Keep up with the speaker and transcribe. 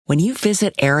When you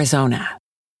visit Arizona,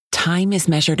 time is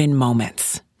measured in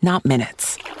moments, not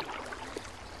minutes.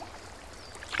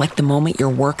 Like the moment your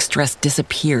work stress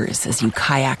disappears as you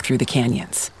kayak through the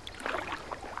canyons.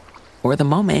 Or the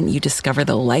moment you discover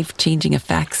the life-changing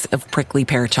effects of prickly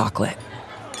pear chocolate.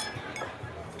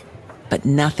 But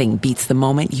nothing beats the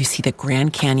moment you see the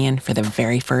Grand Canyon for the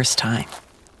very first time.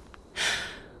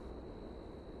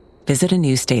 Visit a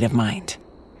new state of mind.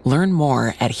 Learn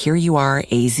more at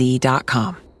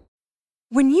hereyouareaz.com.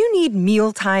 When you need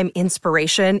mealtime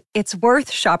inspiration, it's worth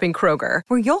shopping Kroger,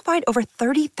 where you'll find over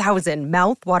 30,000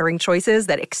 mouth-watering choices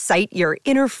that excite your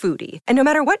inner foodie. And no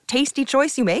matter what tasty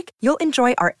choice you make, you'll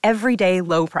enjoy our everyday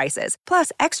low prices,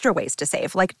 plus extra ways to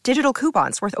save, like digital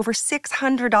coupons worth over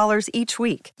 $600 each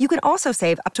week. You can also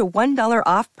save up to $1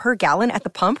 off per gallon at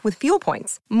the pump with fuel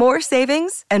points. More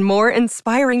savings and more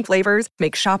inspiring flavors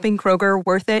make shopping Kroger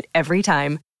worth it every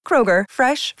time. Kroger,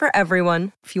 fresh for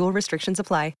everyone. Fuel restrictions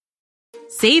apply.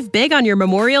 Save big on your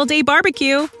Memorial Day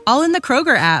barbecue, all in the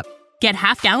Kroger app. Get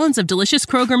half gallons of delicious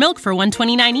Kroger milk for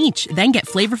 $1.29 each. Then get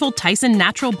flavorful Tyson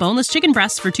natural boneless chicken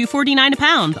breasts for $2.49 a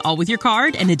pound, all with your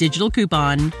card and a digital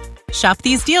coupon. Shop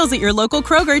these deals at your local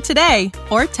Kroger today,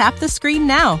 or tap the screen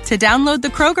now to download the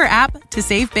Kroger app to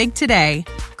save big today.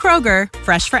 Kroger,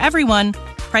 fresh for everyone.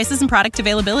 Prices and product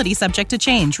availability subject to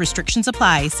change. Restrictions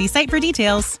apply. See site for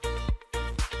details.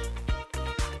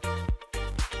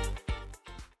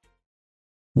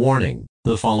 Warning: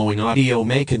 the following audio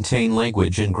may contain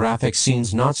language and graphic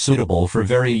scenes not suitable for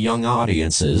very young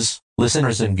audiences.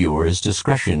 Listeners and viewers'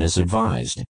 discretion is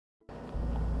advised.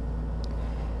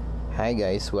 Hi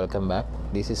guys, welcome back.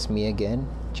 This is me again,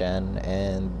 Chan,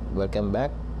 and welcome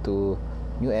back to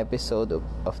new episode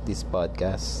of this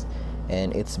podcast.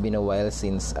 And it's been a while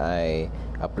since I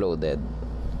uploaded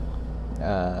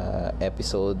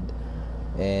episode,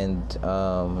 and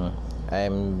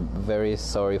I'm very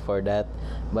sorry for that.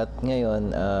 But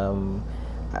ngayon,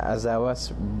 as I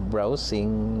was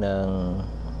browsing ng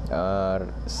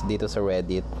dito sa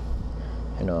Reddit,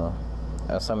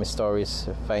 some stories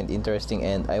find interesting,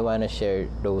 and I wanna share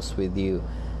those with you.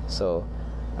 So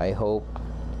I hope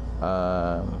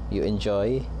you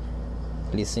enjoy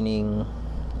listening,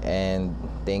 and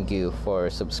thank you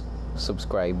for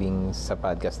subscribing sa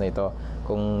podcast na ito.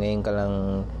 Kung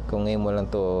ngayon mo lang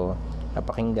to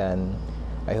napakinggan,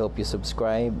 I hope you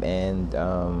subscribe, and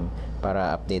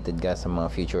para updated ka sa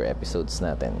mga future episodes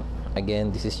natin.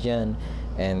 Again, this is Jan,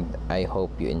 and I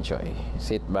hope you enjoy.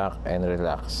 Sit back and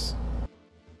relax.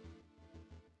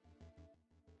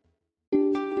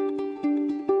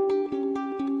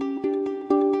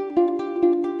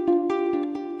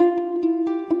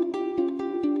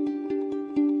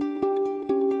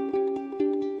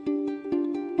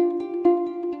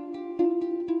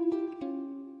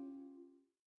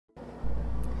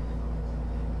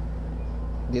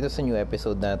 Dito sa new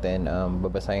episode natin,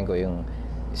 babasahin ko yung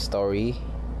story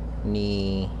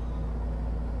ni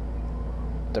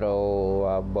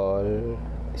Throwable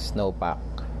Snowpack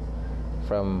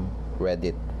from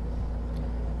Reddit.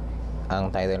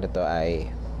 Ang title nito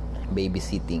ay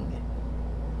Babysitting.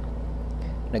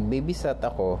 Nag-babysat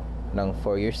ako ng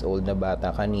 4 years old na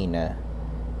bata kanina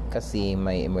kasi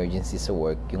may emergency sa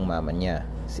work yung mama niya,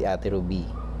 si Ate Ruby,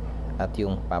 at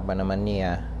yung papa naman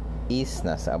niya is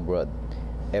nasa abroad.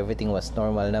 Everything was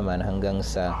normal naman hanggang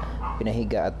sa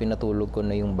pinahiga at pinatulog ko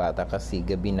na yung bata kasi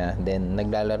gabi na. Then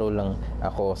naglalaro lang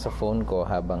ako sa phone ko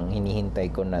habang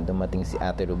hinihintay ko na dumating si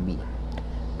Ate Ruby.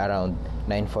 Around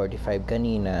 9:45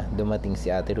 kanina dumating si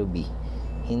Ate Ruby.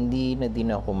 Hindi na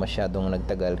din ako masyadong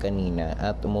nagtagal kanina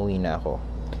at umuwi na ako.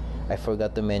 I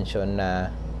forgot to mention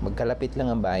na magkalapit lang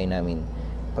ang bahay namin.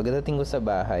 Pagdating ko sa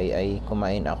bahay ay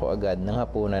kumain ako agad ng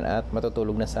hapunan at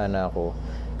matutulog na sana ako.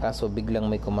 Kaso biglang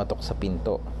may kumatok sa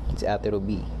pinto, si Ate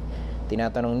Ruby.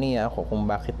 Tinatanong niya ako kung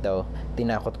bakit daw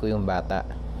tinakot ko yung bata.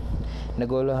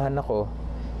 Naguluhan ako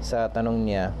sa tanong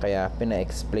niya, kaya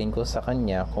pina-explain ko sa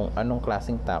kanya kung anong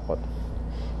klaseng takot.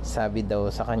 Sabi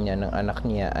daw sa kanya ng anak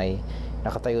niya ay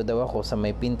nakatayo daw ako sa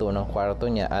may pinto ng kwarto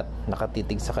niya at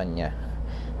nakatitig sa kanya.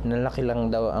 Nalaki lang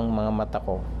daw ang mga mata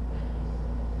ko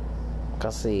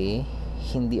kasi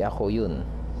hindi ako yun.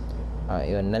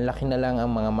 Nalaki na lang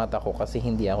ang mga mata ko kasi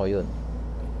hindi ako yun.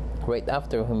 Right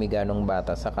after humiga nung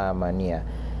bata sa kama niya,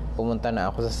 pumunta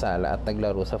na ako sa sala at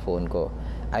naglaro sa phone ko.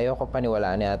 Ayaw ko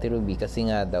paniwalaan ni Ate Ruby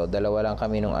kasi nga daw dalawa lang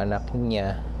kami nung anak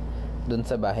niya dun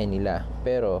sa bahay nila.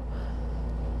 Pero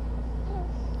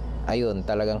ayun,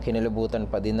 talagang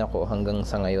kinilabutan pa din ako hanggang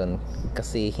sa ngayon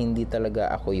kasi hindi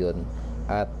talaga ako yun.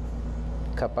 At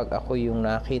kapag ako yung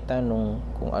nakita nung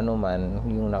kung ano man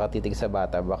yung nakatitig sa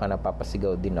bata, baka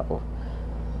napapasigaw din ako.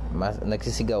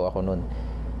 Nagsisigaw ako nun.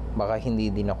 Baka hindi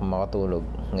din ako makatulog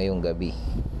ngayong gabi.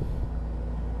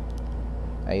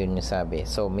 Ayun yung sabi.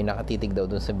 So, may nakatitig daw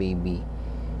dun sa baby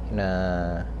na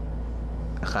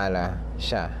akala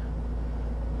siya.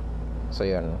 So,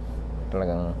 yun.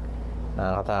 Talagang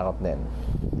nakakatakot din.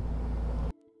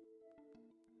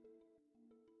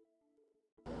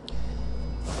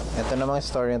 Ito namang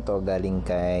story na to galing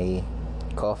kay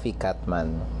Coffee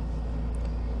Catman.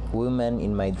 Woman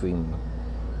in my dream.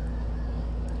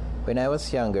 When I was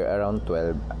younger, around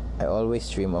 12, I always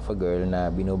dream of a girl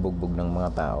na binubugbog ng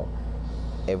mga tao.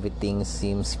 Everything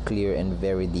seems clear and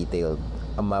very detailed.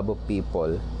 A mob of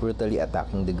people brutally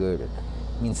attacking the girl.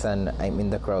 Minsan, I'm in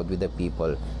the crowd with the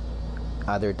people.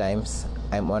 Other times,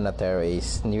 I'm on a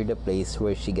terrace near the place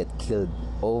where she get killed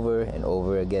over and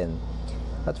over again.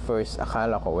 At first,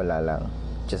 akala ko wala lang.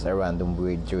 Just a random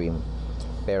weird dream.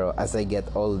 Pero as I get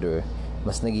older,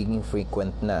 mas nagiging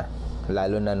frequent na.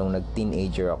 Lalo na nung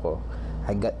nag-teenager ako.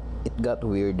 It got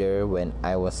weirder when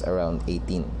I was around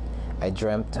 18. I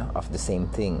dreamt of the same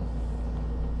thing.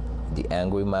 The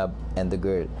angry mob and the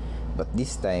girl. But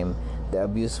this time, the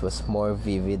abuse was more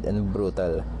vivid and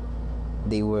brutal.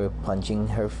 They were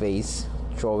punching her face,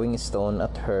 throwing a stone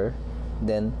at her.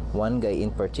 Then, one guy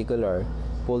in particular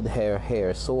pulled her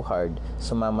hair so hard,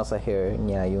 sumama sa hair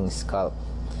niya yung scalp.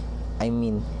 I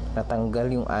mean, natanggal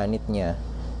yung anit niya,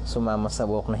 sumama sa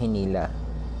buhok na hinila.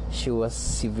 She was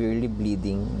severely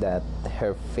bleeding that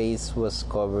her face was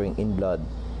covering in blood.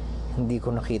 Hindi ko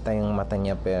nakita yung mata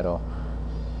niya pero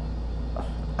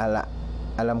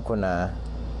alam ko na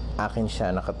akin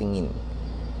siya nakatingin.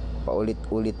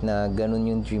 Paulit-ulit na ganun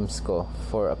yung dreams ko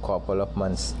for a couple of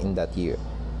months in that year.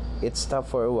 It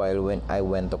stopped for a while when I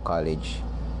went to college.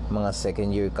 Mga second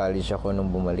year college ako nung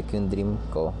bumalik yung dream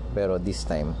ko, pero this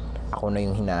time, ako na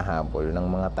yung hinahabol ng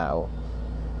mga tao.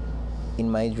 In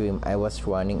my dream, I was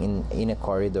running in a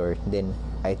corridor, then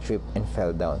I tripped and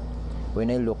fell down.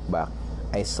 When I looked back,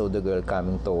 I saw the girl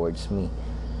coming towards me.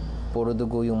 Puro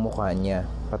dugo yung mukha niya,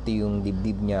 pati yung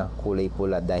dibdib niya kulay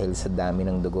pula dahil sa dami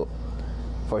ng dugo.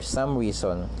 For some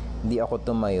reason, di ako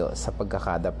tumayo sa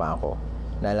pagkakadapa ako.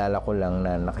 Naalala ko lang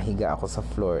na nakahiga ako sa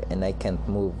floor and I can't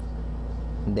move.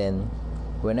 Then,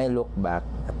 when I looked back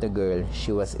at the girl,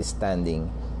 she was standing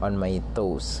on my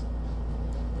toes.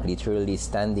 Literally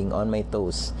standing on my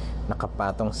toes.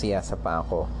 Nakapatong siya sa paa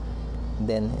ko.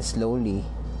 Then, slowly,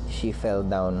 she fell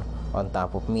down on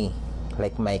top of me.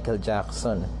 Like Michael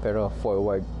Jackson, pero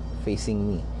forward facing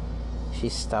me. She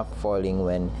stopped falling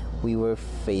when we were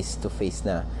face to face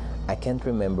na. I can't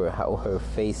remember how her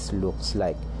face looks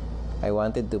like. I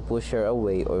wanted to push her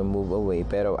away or move away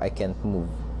pero I can't move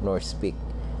nor speak.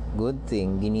 Good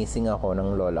thing, ginising ako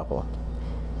ng lola ko.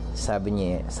 Sabi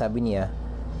niya,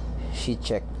 she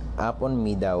checked up on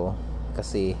me daw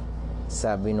kasi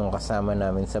sabi nung kasama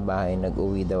namin sa bahay,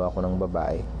 nag-uwi daw ako ng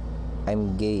babae.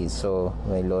 I'm gay, so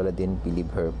my lola didn't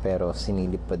believe her pero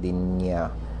sinilip pa din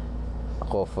niya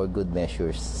ako for good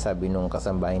measures. Sabi nung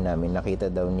kasambahay namin, nakita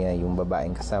daw niya yung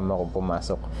babaeng kasama ko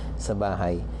pumasok sa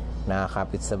bahay,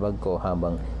 nakakapit sa bag ko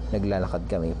habang naglalakad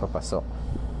kami papasok.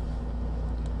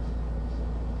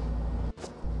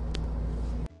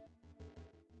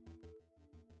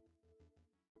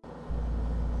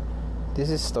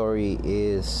 This story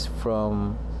is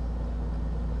from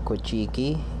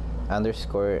Kochiki_Itay,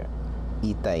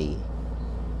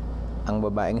 ang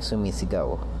babaeng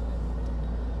sumisigaw.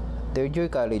 Third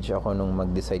year college ako nung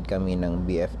mag-decide kami ng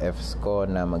BFFs ko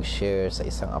na mag-share sa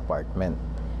isang apartment.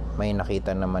 May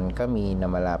nakita naman kami na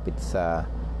malapit sa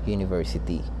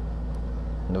university.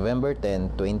 November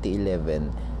 10,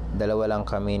 2011, dalawa lang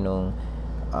kami nung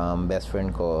best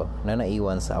friend ko na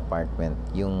naiwan sa apartment.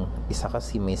 Yung isa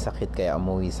kasi may sakit kaya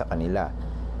umuwi sa kanila.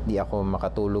 Di ako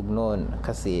makatulog noon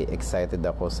kasi excited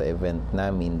ako sa event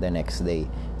namin the next day.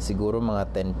 Siguro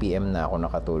mga 10 PM na ako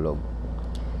nakatulog.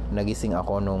 Nagising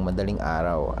ako nung madaling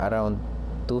araw, around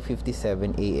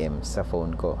 2:57 AM sa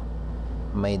phone ko.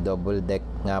 May double deck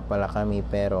nga pala kami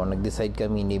pero nag-decide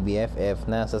kami ni BFF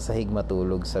na sa sahig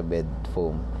matulog sa bed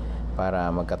foam para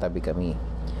magkatabi kami.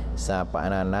 Sa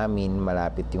paanan namin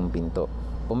malapit yung pinto.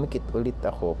 Pumikit ulit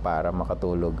ako para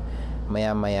makatulog.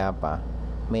 Maya-maya pa,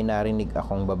 may narinig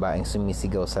akong babaeng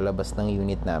sumisigaw sa labas ng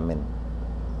unit namin.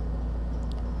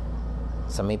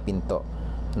 Sa may pinto,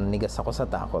 nanigas ako sa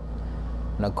takot.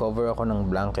 Nag-cover ako ng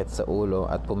blanket sa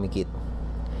ulo at pumikit.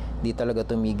 Di talaga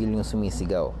tumigil yung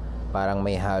sumisigaw. Parang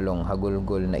may halong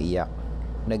hagulgol na iyak.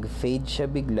 Nag-fade siya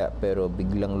bigla pero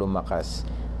biglang lumakas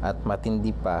at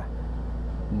matindi pa.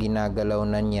 Ginagalaw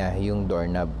na niya yung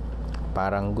doorknob.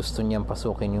 Parang gusto niyang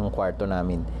pasukin yung kwarto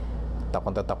namin.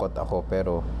 Takot na takot ako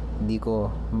pero di ko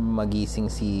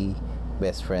magising si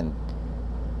best friend.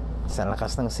 Sa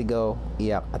lakas ng sigaw,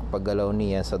 iyak at paggalaw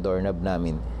niya sa doorknob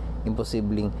namin,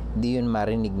 imposibleng di yun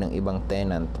marinig ng ibang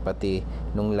tenant, pati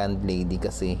nung landlady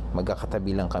kasi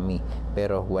magkakatabi lang kami,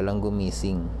 pero walang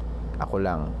gumising. Ako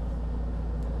lang.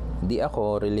 Di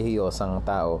ako relihiyosang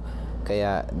tao,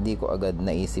 kaya di ko agad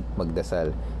naisip magdasal.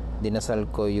 Dinasal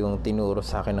ko yung tinuro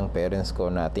sa akin ng parents ko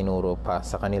na tinuro pa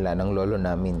sa kanila ng lolo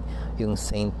namin, yung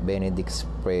Saint Benedict's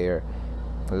Prayer.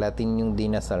 Latin yung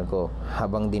dinasal ko.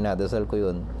 Habang dinadasal ko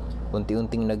yun,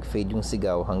 unti-unting nag-fade yung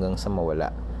sigaw hanggang sa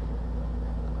mawala.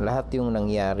 Lahat yung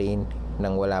nangyari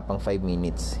nang wala pang 5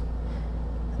 minutes.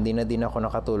 Hindi na din ako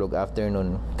nakatulog after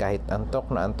nun, kahit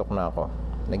antok na ako.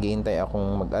 Naghihintay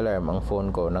akong mag-alarm ang phone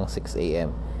ko ng 6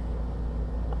 a.m.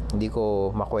 Hindi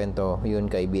ko makwento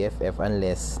yun kay BFF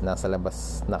unless nasa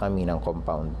labas na kami ng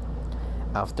compound.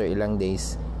 After ilang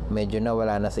days, medyo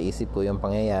nawala na sa isip ko yung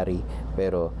pangyayari,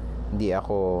 pero hindi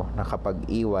ako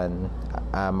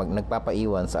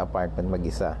nagpapaiwan sa apartment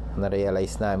mag-isa.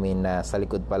 Na-realize namin na sa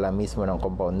likod pala mismo ng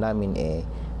compound namin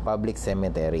public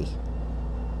cemetery.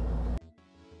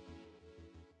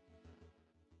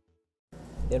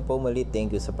 Yan po muli,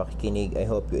 thank you sa pakikinig. I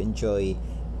hope you enjoy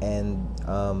and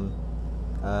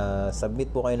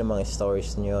submit po kayo ng mga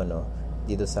stories nyo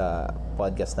dito sa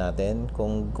podcast natin.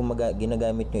 Kung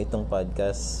ginagamit nyo itong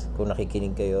podcast, kung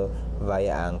nakikinig kayo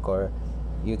via Anchor,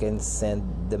 you can send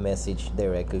the message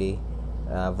directly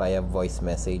via voice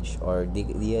message, or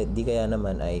di kaya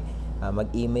naman ay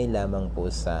mag-email lamang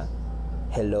po sa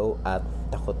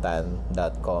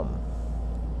hello@takutan.com.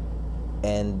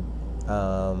 And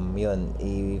yun,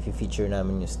 i-feature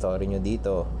namin yung story nyo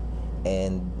dito.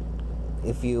 And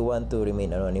if you want to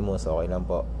remain anonymous, okay lang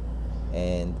po.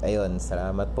 And ayun,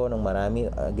 salamat po ng marami.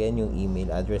 Again, yung email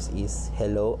address is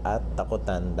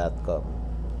hello@takutan.com.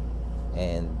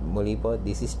 And muli po,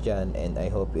 this is John and I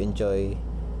hope you enjoy.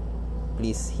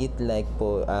 Please hit like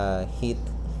po, hit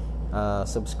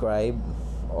subscribe,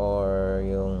 or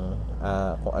yung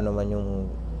kung ano man yung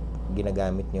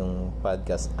ginagamit yung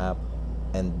podcast app,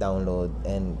 and download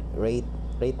and rate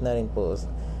na rin po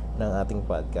ng ating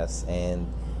podcast. And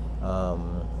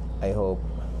I hope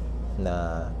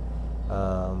na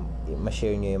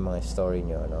ma-share nyo yung mga story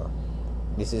nyo,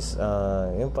 This is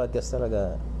yung podcast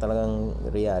talagang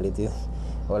reality.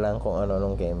 Walang kung ano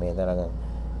nung keme, talagang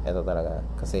ito talaga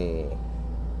kasi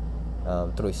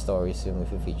true stories yung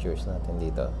features natin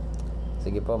dito.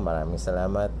 Sige po, maraming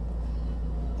salamat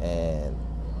and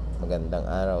magandang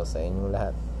araw sa inyong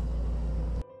lahat.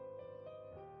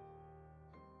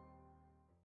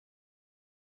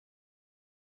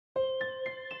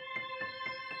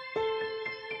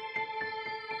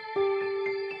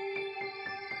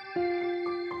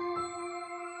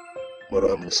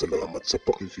 Maraming salamat sa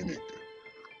pakikinig.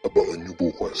 Abangan niyo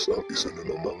bukas ang isa na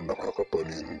namang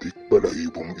nakakapanindig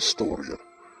balahibong istorya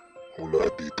mula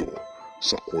dito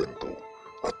sa Kwento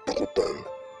at Takutan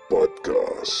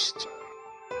Podcast.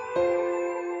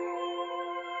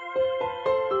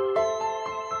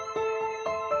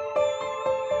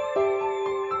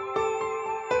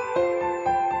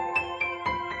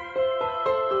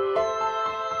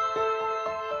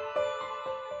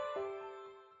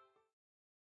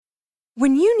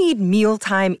 When you need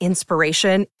mealtime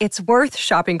inspiration, it's worth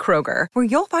shopping Kroger, where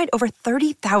you'll find over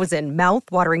 30,000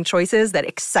 mouth-watering choices that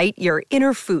excite your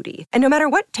inner foodie. And no matter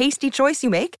what tasty choice you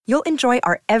make, you'll enjoy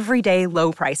our everyday low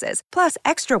prices, plus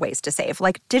extra ways to save,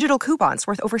 like digital coupons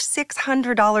worth over $600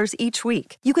 each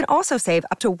week. You can also save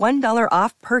up to $1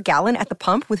 off per gallon at the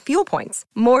pump with fuel points.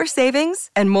 More savings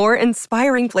and more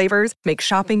inspiring flavors make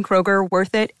shopping Kroger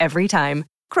worth it every time.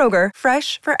 Kroger,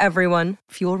 fresh for everyone.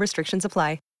 Fuel restrictions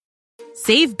apply.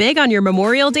 Save big on your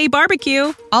Memorial Day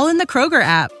barbecue, all in the Kroger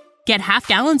app. Get half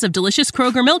gallons of delicious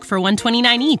Kroger milk for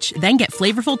 $1.29 each. Then get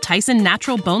flavorful Tyson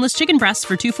natural boneless chicken breasts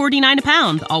for $2.49 a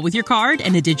pound, all with your card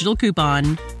and a digital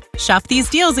coupon. Shop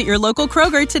these deals at your local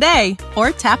Kroger today,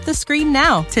 or tap the screen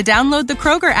now to download the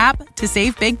Kroger app to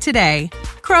save big today.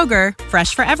 Kroger,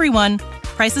 fresh for everyone.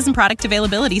 Prices and product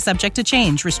availability subject to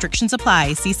change. Restrictions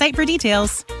apply. See site for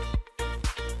details.